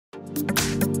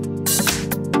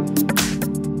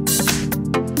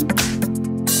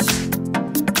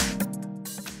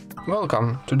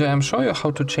Welcome! Today I'm showing you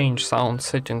how to change sound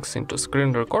settings into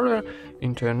screen recorder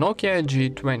into a NOKIA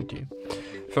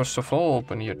G20. First of all,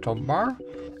 open your top bar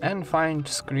and find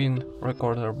screen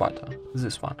recorder button,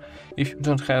 this one. If you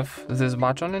don't have this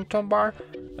button in top bar,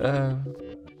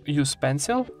 use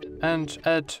pencil and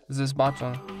add this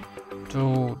button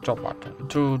to top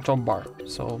bar.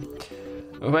 So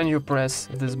when you press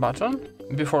this button,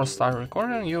 before start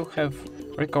recording, you have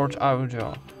record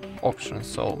audio options,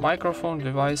 so microphone,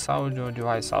 device audio,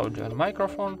 and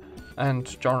microphone,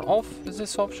 and turn off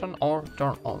this option or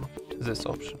turn on this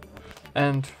option.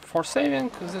 And for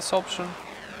saving this option,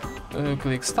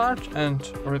 click start and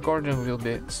recording will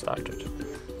be started.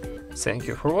 Thank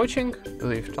you for watching,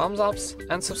 leave thumbs ups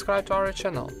and subscribe to our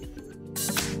channel.